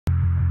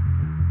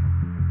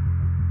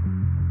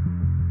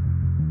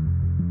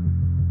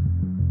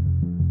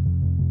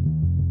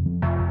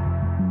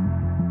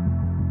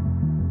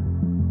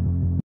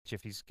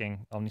if he's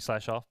getting Omni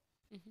Slash off.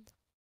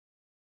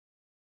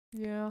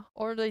 Yeah,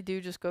 or they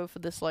do just go for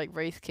this like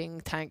Wraith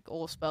King, tank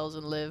all spells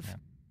and live. Yeah.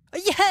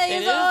 Yeah, It it's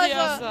is the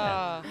awesome!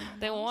 Asa.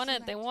 They want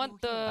it. They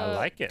want the I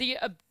like it. the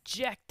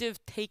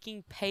objective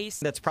taking pace.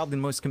 That's probably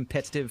the most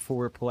competitive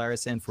for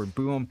Polaris and for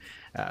Boom.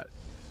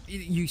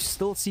 You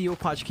still see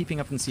Opaj keeping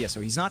up in CS, so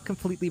he's not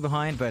completely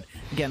behind, but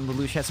again,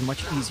 Lelouch has a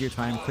much easier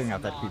time clearing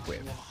out that creep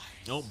wave.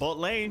 Oh, bot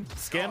lane.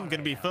 Skem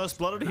gonna be first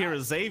blooded here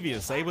as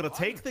Xavius able to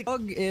take the...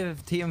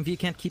 If TMV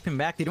can't keep him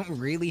back, they don't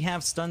really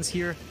have stuns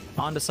here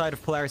on the side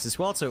of Polaris as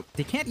well, so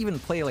they can't even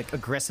play like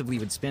aggressively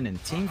with spin,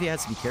 and TMV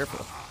has to be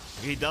careful.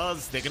 He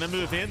does. They're gonna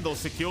move in. They'll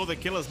secure the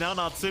killers now.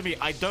 Natsumi,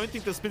 I don't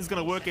think the spin's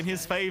gonna work in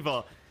his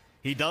favor.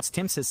 He does.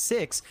 Tim says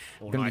 6.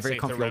 Oh, Gonna nice be very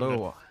save the comfortable.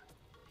 Remnant.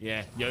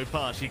 Yeah,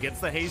 Yopaj, he gets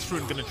the haste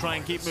rune, gonna try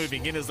and keep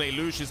moving in as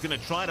Lelouch is gonna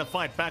try to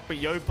fight back, but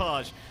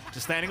Yopaj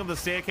just standing on the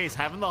staircase,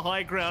 having the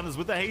high ground, is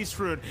with the haste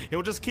rune.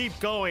 He'll just keep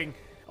going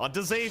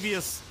onto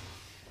Xavius.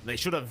 They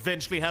should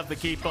eventually have the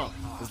keeper.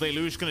 Is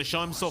Lelouch gonna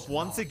show himself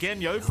once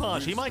again?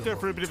 Yopaj, he might go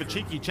for a bit of a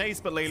cheeky chase,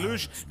 but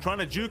Lelouch trying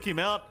to juke him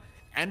out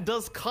and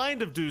does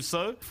kind of do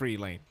so. Free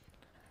lane.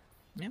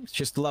 Yeah, it's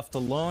just left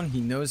alone. He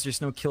knows there's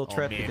no kill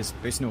threat because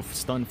there's no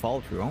stun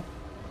follow through.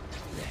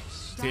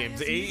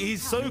 Tims,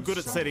 he's so good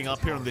at setting up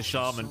here on the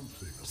Shaman.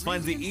 Just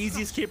finds the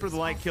easiest keeper of the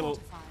light kill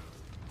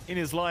in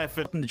his life.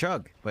 In the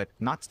jug, but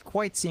not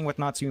quite seeing what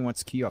Natsumi wants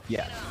to queue up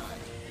yet.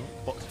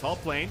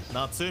 Top lane,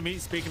 Natsumi,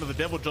 speaking of the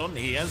Devil John,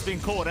 he has been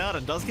caught out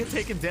and does get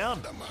taken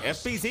down.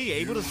 FBZ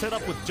able to set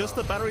up with just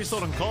the battery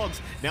sword and cogs.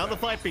 Now the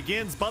fight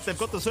begins, but they've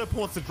got the Serpent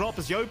wants to drop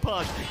as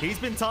Yopaj. He's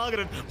been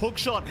targeted, hook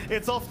shot,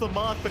 it's off the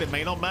mark, but it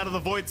may not matter. The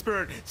Void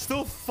Spirit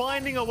still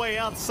finding a way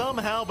out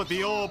somehow, but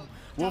the Orb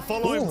will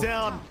follow him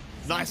down.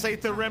 Nice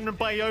Aether Remnant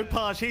by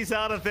Yopaj, he's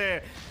out of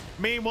there.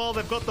 Meanwhile,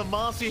 they've got the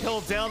Marcy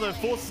held down. The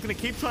Force is going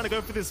to keep trying to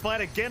go for this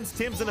fight against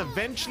Tims and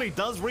eventually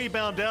does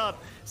rebound out.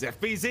 It's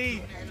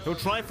FBZ, he'll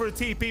try for a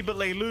TP, but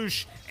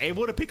Lelouch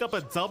able to pick up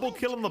a double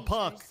kill on the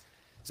puck.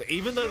 So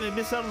even though they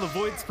miss out on the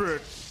Void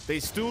Spirit, they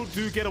still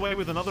do get away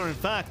with another. In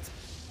fact,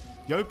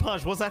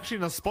 Yopaj was actually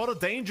in a spot of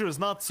danger as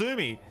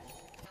Natsumi.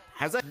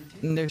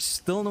 And there's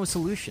still no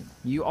solution.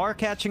 You are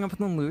catching up with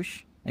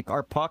Lelouch. Like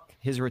our puck,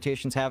 his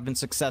rotations have been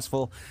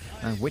successful.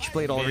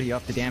 Witchblade already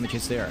up, the damage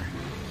is there.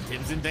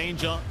 Tims in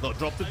danger. They'll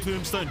drop the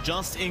tombstone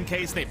just in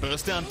case they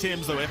burst down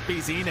Tims. Though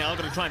FBZ now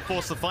going to try and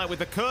force the fight with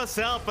the curse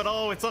out, but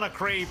oh, it's on a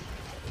creep.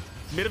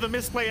 Bit of a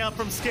misplay out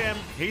from Skem.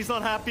 He's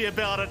not happy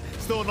about it.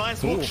 Still a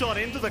nice hook shot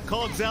into the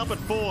cogs out, but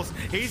Force,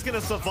 he's going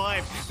to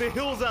survive. The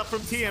hills out from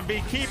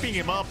TMV, keeping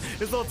him up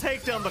as they'll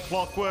take down the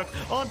Clockwork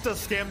onto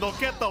Skem. They'll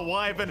get the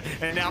Wyvern,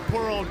 and now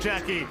poor old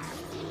Jackie.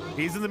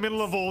 He's in the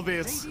middle of all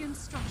this.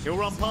 He'll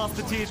run past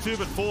the tier 2,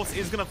 but Force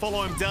is going to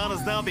follow him down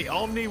as now the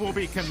Omni will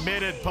be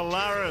committed.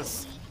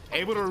 Polaris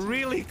able to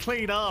really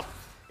clean up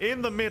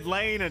in the mid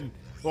lane, and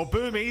well,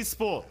 Boom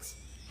Esports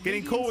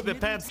getting caught with their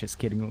pants. Just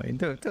kidding, Lane.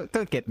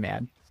 Don't get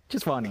mad.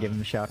 Just wanted to give him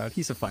a shout out.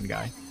 He's a fun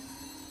guy.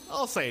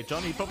 I'll say it,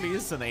 John. He probably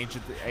is an age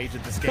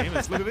of this game.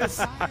 Let's look at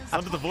this.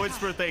 Under the Void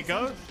Spirit they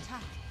go.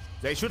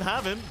 They should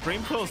have him.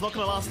 Dream Coil's not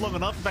going to last long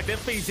enough. In fact,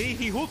 FBZ,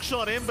 he hook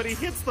shot him, but he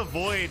hits the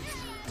Void.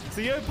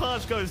 So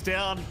Yopaj goes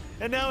down,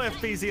 and now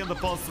FBZ on the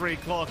pos 3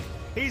 clock.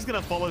 He's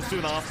going to follow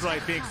soon after, I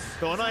think.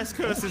 Though a nice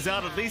curse is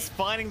out, at least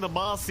finding the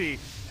Marcy.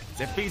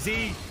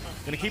 FBZ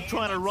going to keep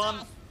trying to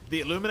run.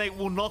 The Illuminate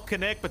will not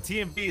connect, but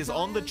TMV is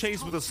on the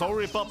chase with a Soul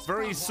Rip up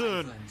very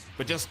soon,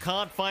 but just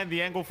can't find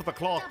the angle for the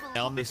clock.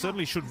 Now, they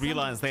certainly should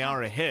realize they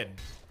are ahead.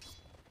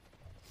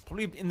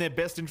 Probably in their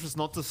best interest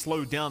not to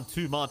slow down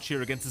too much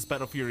here against this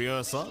Battle Fury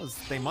Ursa, as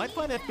they might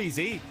find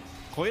FBZ.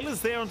 Coil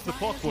is there onto the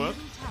Clockwork,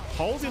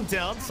 hold him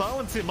down,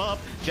 silence him up.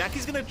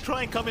 Jackie's going to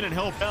try and come in and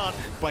help out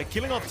by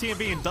killing off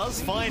TMV and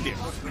does find him.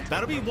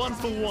 That'll be 1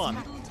 for 1.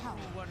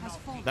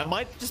 That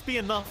might just be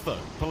enough though.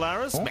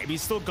 Polaris, maybe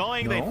still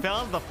going. They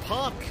found the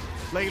puck.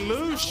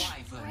 Lelouch.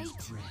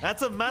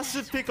 That's a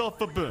massive pick-off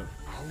for Boom.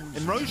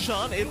 And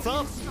Roshan, it's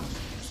up.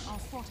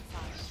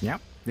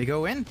 Yep, they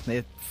go in.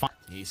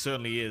 He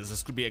certainly is.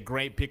 This could be a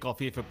great pick-off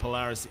here for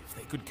Polaris if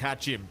they could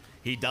catch him.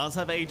 He does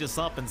have Aegis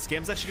up, and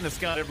Skem's actually going to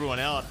scout everyone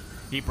out.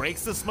 He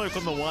breaks the smoke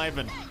on the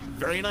Wyvern.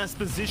 Very nice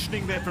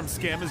positioning there from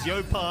Skem as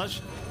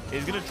Yopaj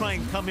is going to try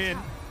and come in,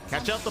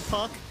 catch out the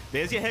puck.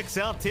 There's your Hex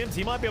out, Tims.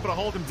 He might be able to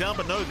hold him down,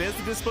 but no, there's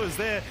the dispos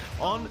there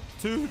on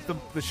to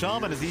the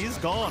Shaman as he is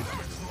gone.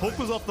 Hook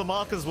was off the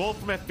mark as well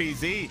from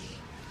FBZ.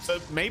 So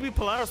maybe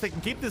Polaris, they can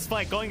keep this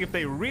fight going if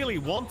they really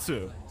want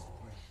to.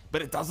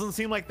 But it doesn't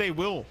seem like they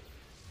will.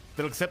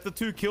 They'll accept the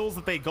 2 kills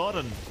that they got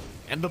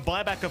and the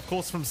buyback, of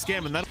course, from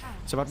Skem. And that.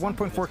 It's about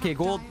 1.4k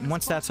gold.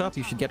 Once that's up,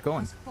 you should get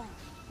going.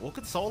 Look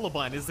at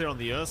Solarbind is there on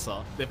the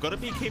Ursa. They've got a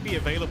BKB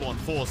available on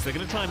Force. They're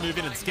going to try and move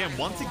in and Skem.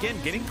 Once again,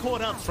 getting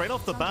caught out straight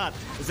off the bat.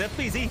 As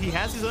FBZ, he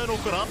has his own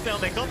awkward up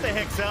down. They got their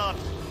Hex out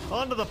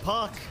onto the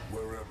puck.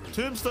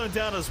 Tombstone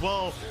down as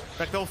well. In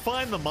fact, they'll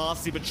find the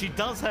Marcy, but she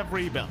does have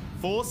rebound.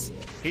 Force,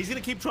 he's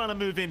going to keep trying to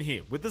move in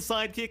here with the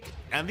sidekick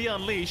and the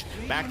Unleash.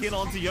 Back in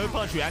onto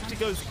Yopaj, who actually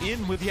goes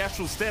in with the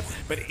Astral Step,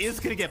 but is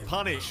going to get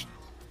punished.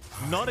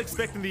 not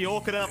expecting the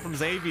orchid out from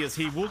Xavius.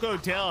 He will go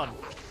down.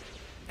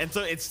 And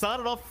so it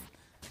started off,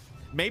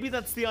 maybe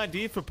that's the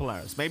idea for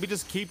Polaris. Maybe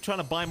just keep trying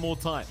to buy more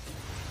time.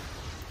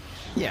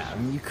 Yeah, I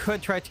mean, you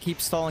could try to keep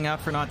stalling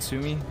out for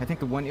Natsumi. I think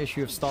the one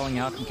issue of stalling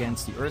out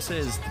against the Ursa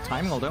is the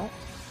timing, although.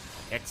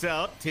 X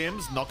out.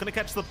 Tim's not going to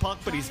catch the puck,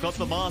 but he's got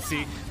the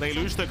Marcy.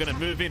 Lelouch, they're going to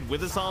move in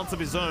with a silence of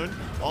his own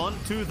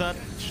onto that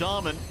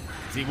Shaman.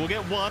 He will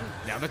get one.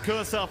 Now the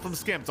curse out from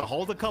Skem to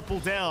hold a couple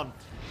down.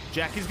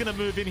 Jackie's going to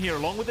move in here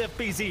along with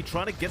FBZ,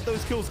 trying to get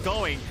those kills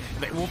going.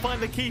 They will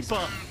find the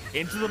keeper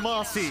into the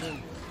Marcy.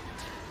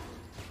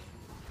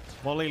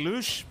 While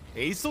Lelouch,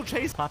 he's still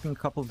chasing. Popping a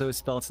couple of those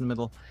spells in the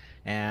middle.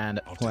 And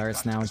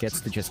Polaris now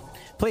gets to just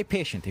play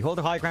patient. They hold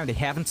the high ground. They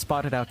haven't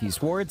spotted out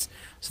these wards.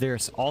 So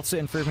there's also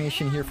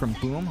information here from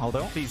Boom,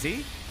 although...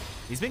 FBZ,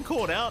 he's been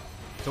caught out.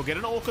 He'll get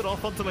an orchid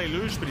off onto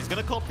Lelouch, but he's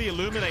going to cop the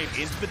Illuminate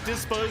into the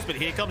Dispose. But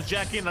here comes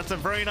Jackie, and that's a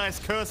very nice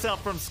curse out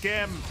from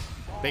Skem.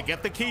 They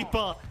get the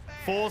keeper.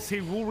 Force, he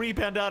will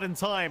rebound out in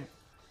time.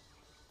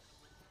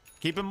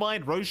 Keep in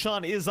mind,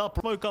 Roshan is up.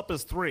 Smoke up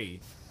as 3.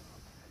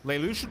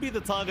 Lelouch should be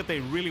the target they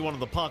really wanted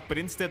the puck, but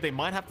instead they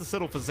might have to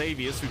settle for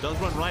Xavius, who does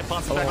run right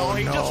past the back. Oh,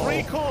 he just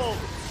recalled!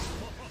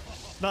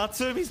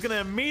 Natsumi's going to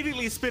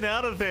immediately spin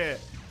out of there.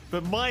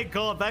 But my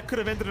god, that could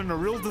have ended in a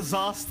real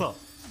disaster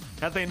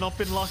had they not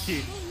been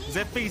lucky.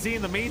 FBZ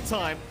in the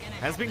meantime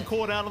has been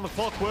caught out on the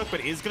clockwork, but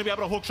is going to be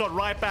able to hook shot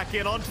right back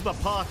in onto the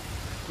puck.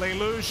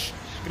 Lelouch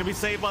going to be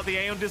saved by the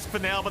Aeon Disc for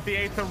now, but the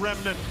Aether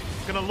Remnant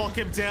going to lock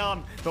him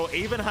down. They'll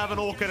even have an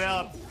Orchid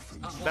out.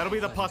 That'll be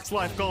the puck's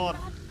life gone.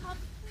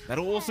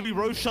 That'll also be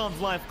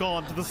Roshan's life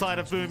gone to the side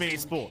of Boom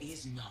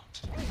Esports.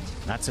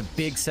 That's a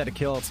big set of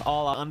kills,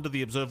 all under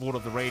the Observe Ward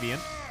of the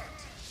Radiant.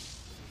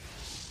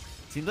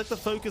 Seems like the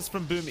focus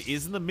from Boom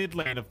is in the mid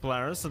lane of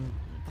Polaris, and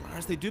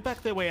Polaris, they do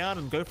back their way out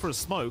and go for a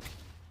smoke.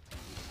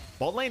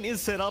 Bot lane is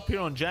set up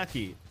here on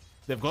Jackie.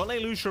 They've got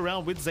Lelouch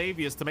around with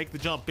Xavius to make the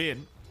jump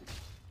in.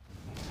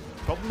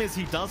 Problem is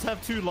he does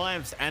have 2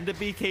 lives and a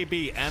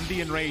BKB and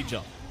the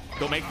Enrager.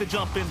 They'll make the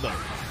jump in though.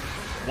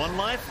 1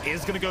 life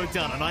is going to go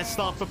down. A nice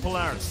start for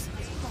Polaris.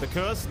 The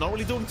curse not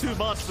really doing too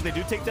much, but they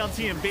do take down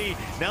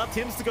TMB. Now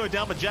Tim's to go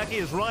down, but Jackie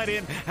is right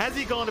in. Has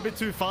he gone a bit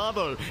too far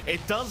though?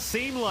 It does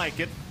seem like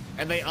it.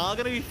 And they are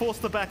going to be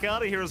forced to back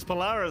out of here as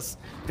Polaris.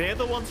 They're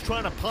the ones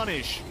trying to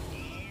punish.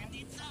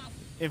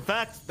 In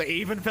fact, they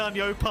even found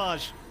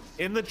Yopaj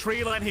in the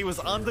tree line. He was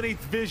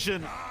underneath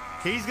vision.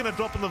 He's going to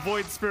drop in the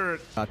Void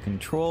Spirit.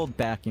 Controlled,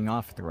 backing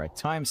off at the right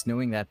times,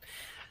 knowing that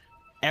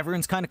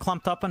everyone's kind of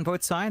clumped up on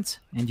both sides,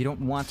 and you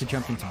don't want to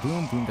jump into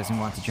Boom. Boom doesn't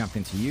want to jump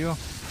into you.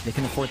 They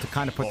can afford to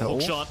kind of put the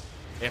hook shot.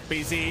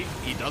 FBZ,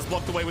 he does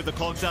block the way with the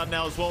cogs out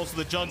now as well, so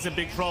the Jug's in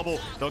big trouble.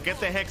 They'll get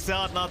the Hex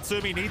out.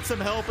 Natsumi needs some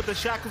help, but the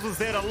Shackles was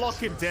there to lock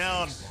him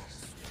down.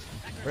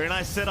 Very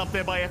nice setup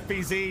there by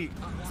FBZ.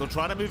 So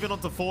trying to move in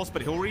onto Force,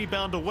 but he'll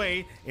rebound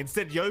away.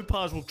 Instead,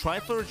 Yopaj will try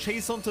for a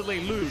chase onto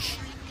Lelouch.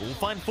 We'll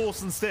find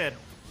Force instead.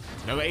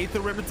 No Aether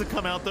Remnant to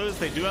come out, though.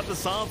 They do have the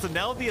Silence, and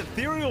now the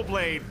Ethereal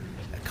Blade.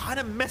 That kind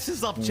of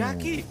messes up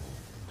Jackie.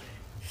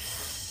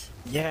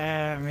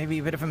 Yeah, maybe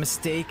a bit of a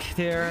mistake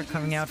there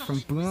coming out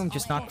from Boom.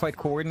 Just not quite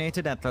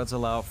coordinated. That does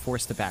allow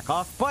Force to back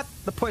off, but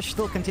the push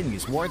still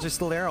continues. Wards are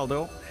still there,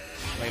 although...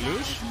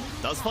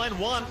 Lelouch does find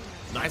one.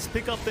 Nice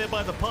pick up there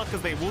by the puck,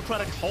 as they will try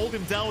to hold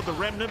him down with the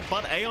Remnant,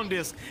 but Aeon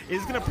Disc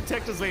is going to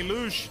protect as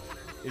Lelouch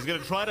is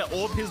going to try to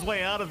orb his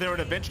way out of there,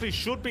 and eventually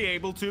should be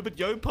able to, but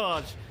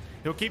Yopaj,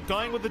 he'll keep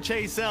going with the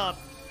chase out.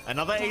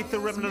 Another Aether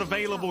Remnant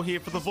available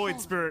here for the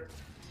Void Spirit,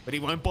 but he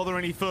won't bother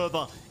any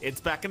further. It's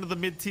back into the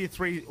mid-tier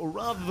 3, or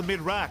rather the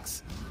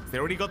mid-racks. They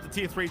already got the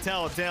tier 3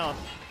 tower down.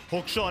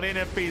 Hook shot in,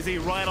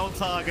 FBZ right on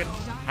target.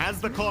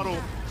 Has the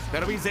coddle.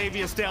 That'll be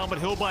Xavius down, but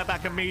he'll buy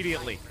back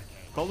immediately.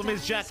 Problem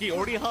is Jackie,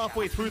 already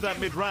halfway through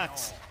that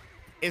mid-racks,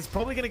 is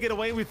probably going to get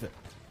away with it.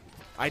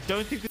 I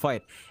don't think...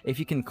 Fight. If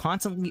you can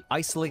constantly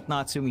isolate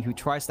Natsumi, who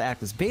tries to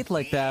act as bait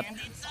like that,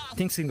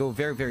 things can go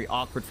very, very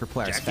awkward for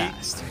players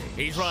fast.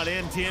 He's right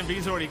in.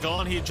 TMV's already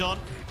gone here, John.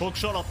 Hook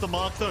shot off the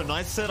mark, though.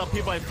 Nice setup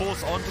here by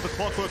Force onto the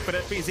clockwork, but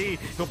FBZ,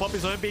 he'll pop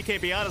his own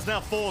BKB out as now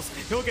Force.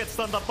 He'll get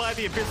stunned up by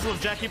the Abyssal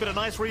of Jackie, but a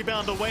nice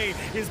rebound away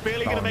is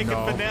barely going to make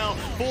it for now.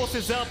 Force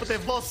is out, but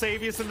they've lost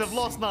Xavius and they've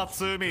lost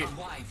Natsumi.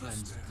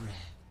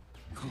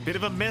 Bit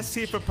of a mess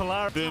here for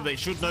Polaris. Boom, they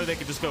should know they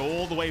can just go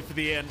all the way for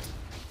the end.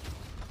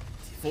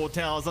 4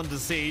 towers under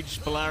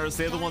siege. Polaris,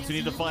 they're the ones who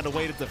need to find a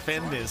way to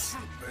defend this.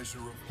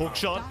 Hook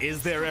shot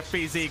is there.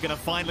 FBZ going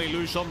to find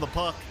Lelouch on the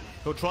puck.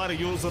 He'll try to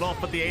use it off,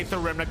 but the Aether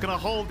Remnant going to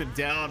hold him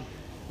down.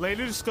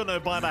 Lelouch's got no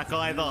buyback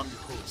either.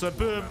 So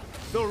Boom,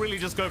 they'll really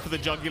just go for the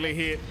jugular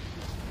here.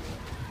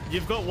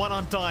 You've got one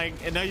Undying,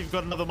 and now you've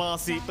got another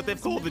Marcy, but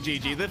they've called the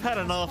GG. They've had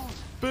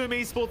enough. Boom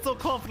Esports, they'll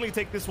confidently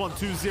take this one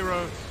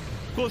 2-0.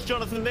 Of course,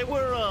 Jonathan,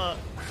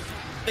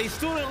 they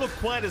still don't look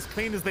quite as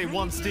clean as they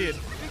once did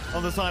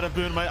on the side of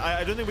Boom.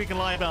 I don't think we can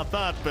lie about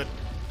that, but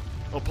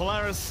well,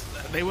 Polaris,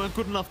 they weren't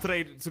good enough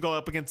today to go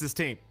up against this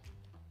team.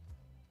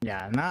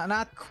 Yeah,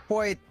 not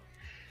quite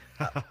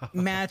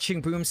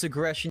matching Boom's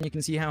aggression. You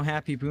can see how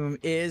happy Boom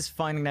is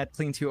finding that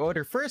clean 2-0.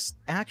 Their first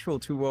actual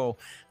 2-0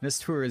 this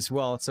tour as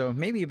well. So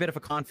maybe a bit of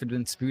a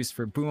confidence boost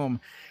for Boom.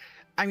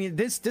 I mean,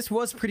 this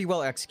was pretty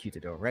well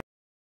executed though, right?